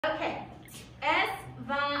Es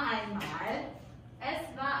war einmal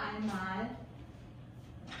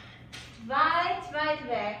weit, weit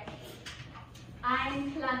weg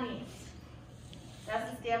ein Planet.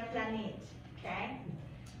 Das ist der Planet. Okay?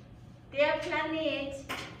 Der Planet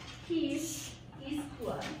hieß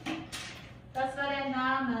Iskur. Das war der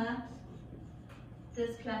Name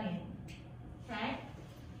des Planeten. Okay?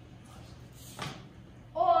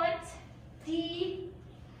 Und die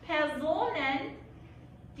Personen,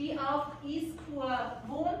 die auf Iskur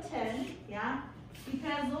wohnten, ja, die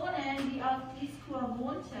Personen, die auf Iskur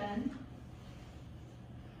wohnten,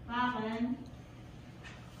 waren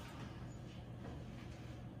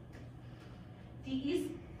die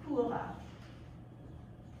Iskurer.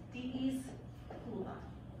 Die Iskurer.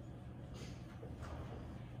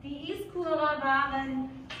 Die Iskurer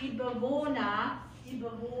waren die Bewohner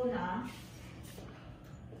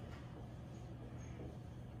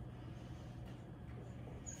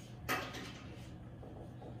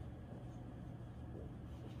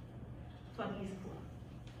von Iskur.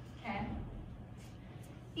 Okay.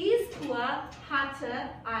 Iskur hatte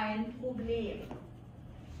ein Problem.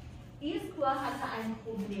 Iskur hatte ein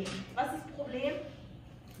Problem. Was ist das Problem?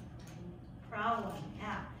 Problem,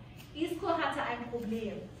 ja. Iskur hatte ein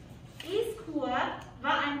Problem. Iskur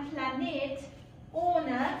war ein Planet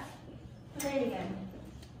ohne Regen.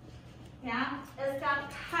 Ja, es gab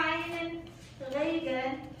keinen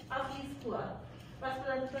Regen auf Iskur. Was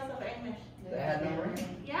bedeutet das auf Englisch?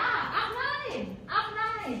 Ja, ach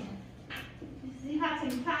nein. Sie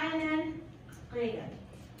hatten keinen Regen.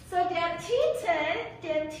 So, der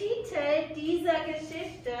Titel dieser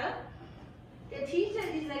Geschichte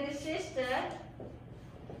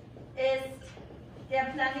ist der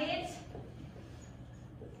Planet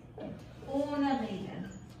ohne Regen.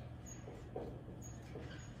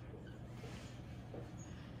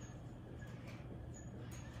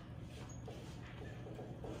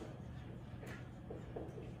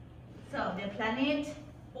 So, der Planet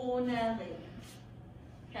ohne Regen.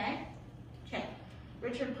 Okay? Okay.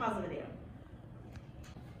 Richard, pause Video.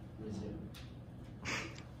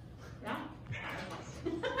 Ja?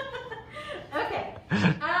 Okay.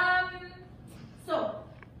 So,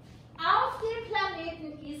 auf dem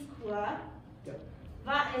Planeten Iskur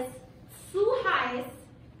war es zu heiß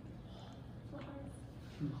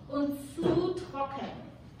und zu trocken.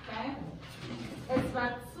 Okay? Es war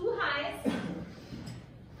zu heiß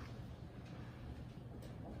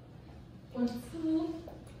und zu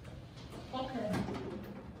trocken.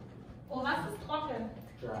 Oh, was ist trocken?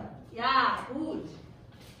 Dry. Ja, gut.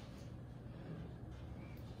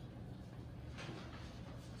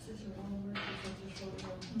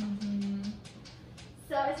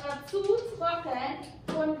 So, es war zu trocken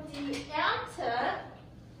und die Ernte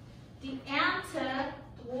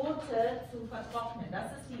drohte zu vertrocknen. Das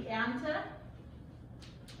ist die Ernte.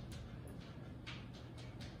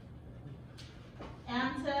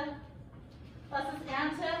 Was ist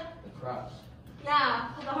Ernte? The crops.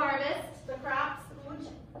 Ja, the harvest, the crops, gut.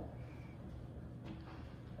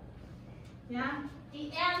 Ja,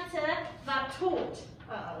 die Ernte war tot.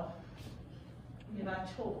 Uh-oh. Die war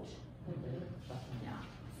tot. Ja,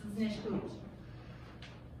 das ist nicht gut.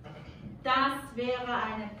 Das wäre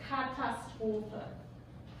eine Katastrophe.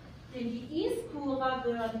 Denn die Iskurer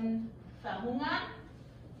würden verhungern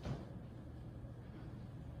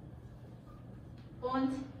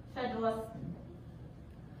und verdursten.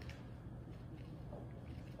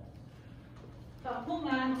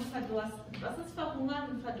 Verhungern und verdursten. Was ist verhungern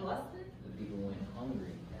und verdursten? The people went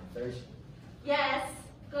hungry and thirsty. Yes,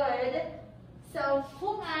 good. So,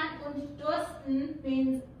 hungern und dursten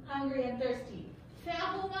means hungry and thirsty.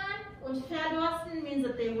 Verhungern und verdursten means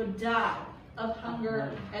that they would die of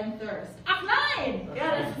hunger and thirst. Ach nein!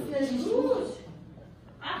 Ja, das ist nicht gut.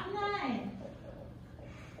 Ach nein.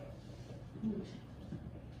 Gut.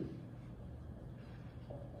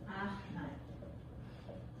 Ach nein.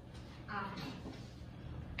 Ach nein.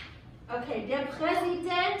 Okay, der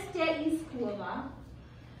Präsident der Iskurer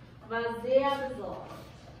war sehr besorgt.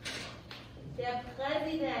 Der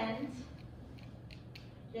Präsident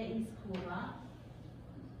der Iskurer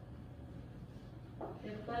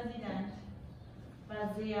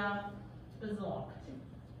war sehr besorgt.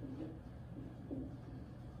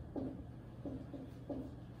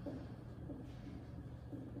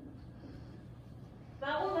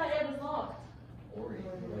 Warum war er besorgt? Worried,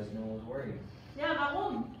 because no one was worried. Ja,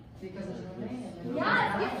 warum? Because of the rain. Ja,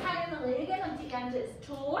 es gibt keinen Regen und die Ernte ist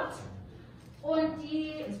tot. Und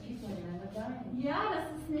die... Because people are never dying. Ja,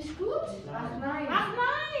 das ist nicht gut. Ach nein. Ach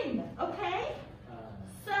nein! Okay.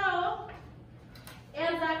 So,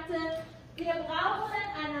 er sagte, wir brauchen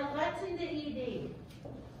eine rettende Idee.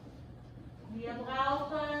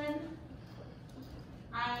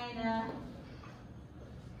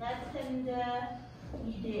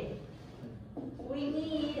 Idee. We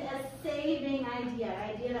need a saving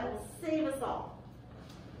idea that will save us all.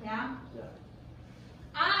 Ja? Ja.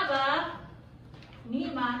 Aber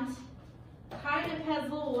niemand, keine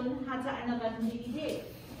Person hatte eine rettende Idee.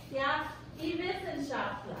 Ja, die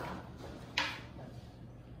Wissenschaftler.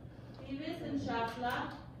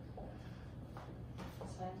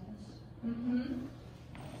 Mhm.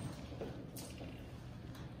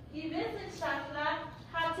 Die Wissenschaftler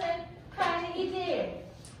hatten keine Idee.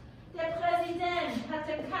 Der Präsident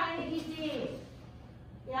hatte keine Idee.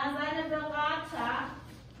 Ja, seine Berater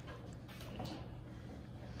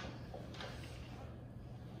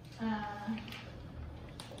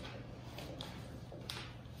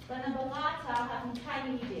hatten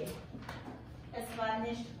keine Idee. Es war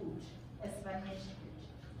nicht gut.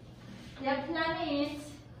 Der Planet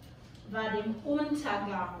war dem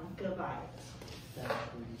Untergang geweiht.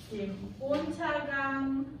 Dem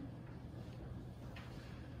Untergang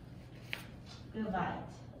geweiht.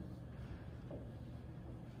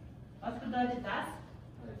 Was bedeutet das?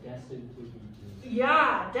 Destined to be doomed.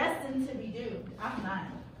 Ja, destined to be doomed. Ach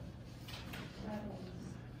nein.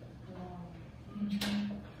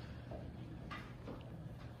 Mhm.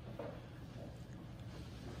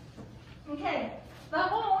 Okay,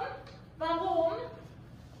 warum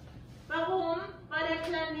war der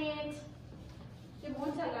Planet dem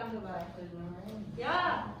Untergang geweiht?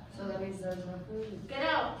 Ja, So that means there's no food.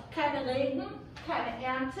 genau. Keine Regen, keine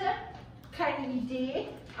Ernte, keine Idee.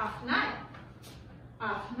 Ach nein.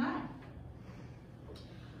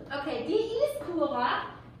 Okay, die Iskurer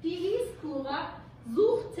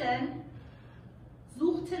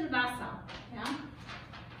suchten Wasser. Ja?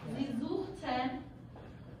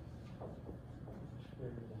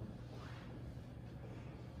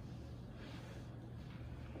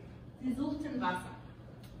 Sie suchten Wasser.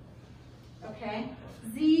 Okay?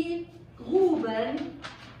 Sie gruben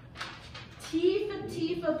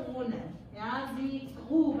tiefe Brunnen. Ja? Sie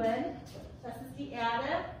gruben, das ist die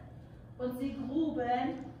Erde, und sie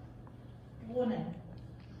gruben Brunnen.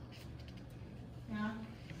 Ja?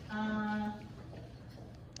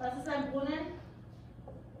 Was ist ein Brunnen?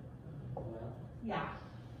 Ja.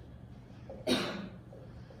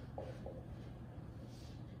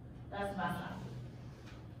 Das Wasser.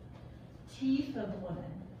 Tiefe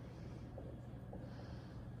Brunnen.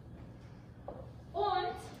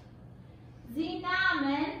 Und sie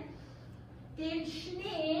nahmen den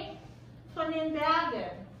Schnee von den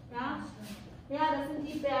Bergen. Ja, das sind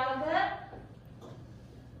die Berge.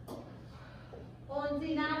 Und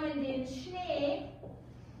sie nahmen den Schnee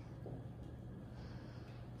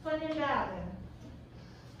von den Bergen.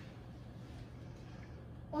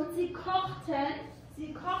 Und sie kochten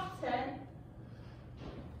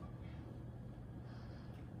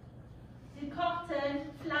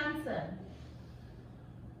Pflanzen.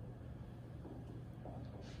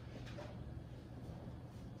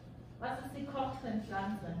 Was ist die kochten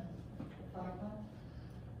Pflanze?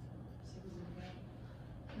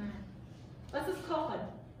 Nein. Was ist kochen?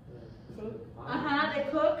 Aha, der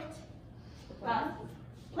guckt. Was?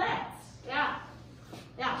 Plants. Ja.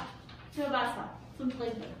 Ja. Für Wasser. Zum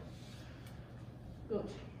Trinken. Gut.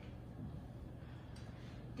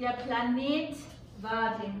 Der Planet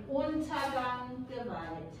war dem Untergang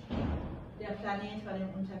geweiht.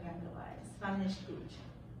 Es war nicht gut.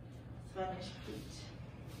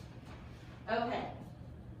 Okay.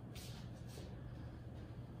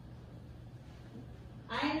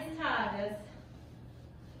 Eines Tages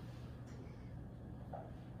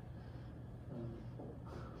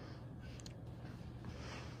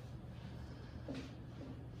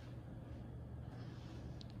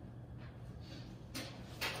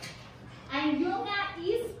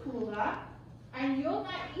ein junger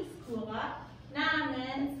Iskurer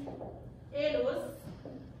namens Elus,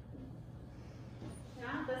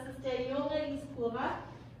 ja, das ist der junge Iskurer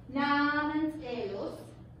namens Elus,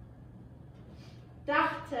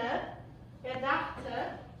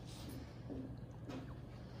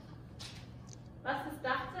 was ist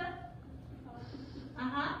dachte?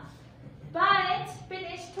 Aha, bald bin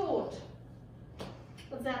ich tot.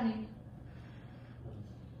 Und Sami?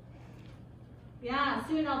 Ja,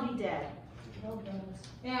 soon I'll be dead.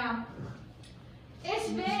 Ja.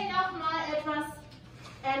 Ich will noch mal etwas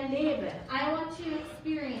erleben. I want to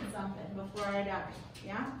experience something before I die.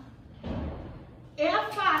 Ja? Er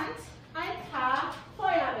fand ein paar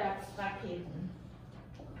Feuerwerksraketen.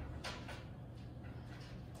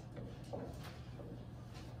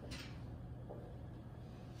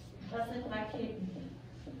 Was sind Raketen?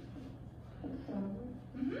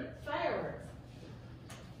 Fireworks.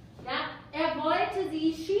 Ja, er wollte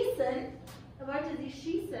sie schießen,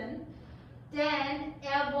 Denn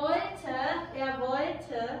er wollte,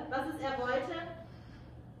 was ist er wollte?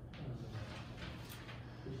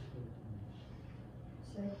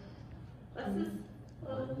 Was ist?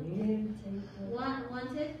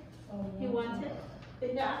 Wanted? He wanted?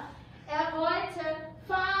 Ja. Er wollte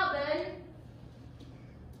Farben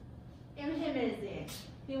im Himmel sehen.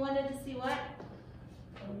 He wanted to see what?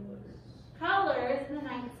 Colors in the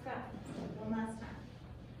night sky. One last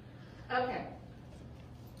time. Okay.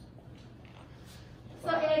 So,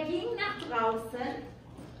 er ging nach draußen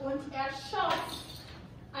und er schoss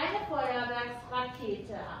eine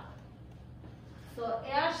Feuerwerksrakete ab. So,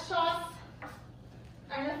 er schoss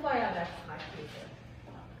eine Feuerwerksrakete.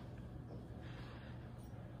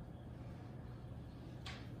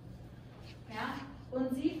 Ja,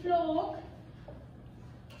 und sie flog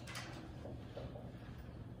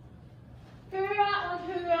höher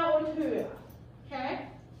und höher und höher. Okay?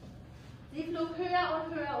 Sie flog höher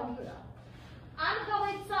und höher und höher. Am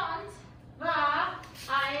Horizont war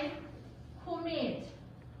ein Komet.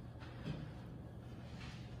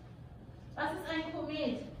 Was ist ein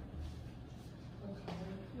Komet?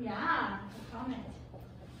 Ja, Komet.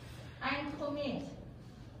 Ein Komet.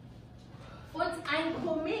 Und ein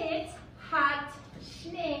Komet hat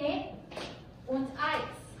Schnee und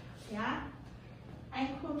Eis. Ja?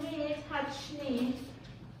 Ein Komet hat Schnee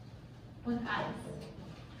und Eis.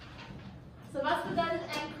 So, was bedeutet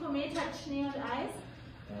ein Komet hat Schnee und Eis?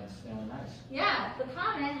 Snow and ice. Yeah, the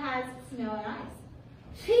comet has snow and ice.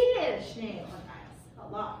 Viel Schnee und Eis. A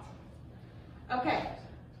lot. Okay.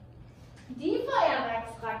 Die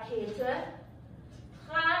Feuerwerksrakete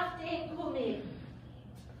traf den Kometen.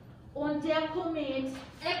 Und der Komet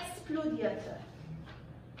explodierte.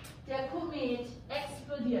 Der Komet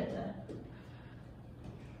explodierte.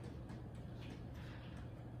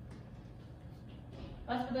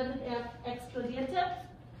 Was bedeutet er explodierte?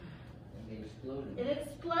 And they exploded. It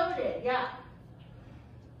exploded, ja.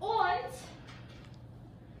 Und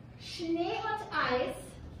Schnee und Eis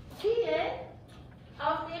fiel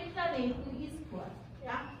auf dem Planeten Iskur.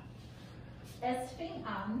 Ja. Es fing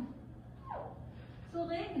an zu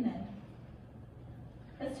regnen.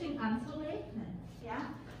 Es fing an zu regnen. Ja.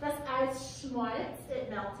 Das Eis schmolz, it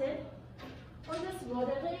melted, und es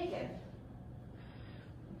wurde Regen.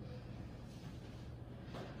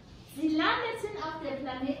 Sie landeten auf der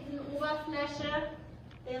Planetenoberfläche.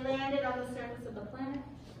 They landed on the surface of the planet.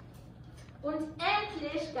 Und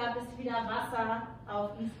endlich gab es wieder Wasser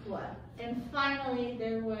auf Iskur. And finally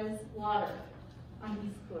there was water on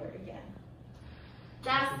Iskur again.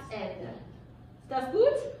 Das Ende. Ist das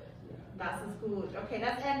gut? Das ist gut. Okay,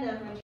 das Ende.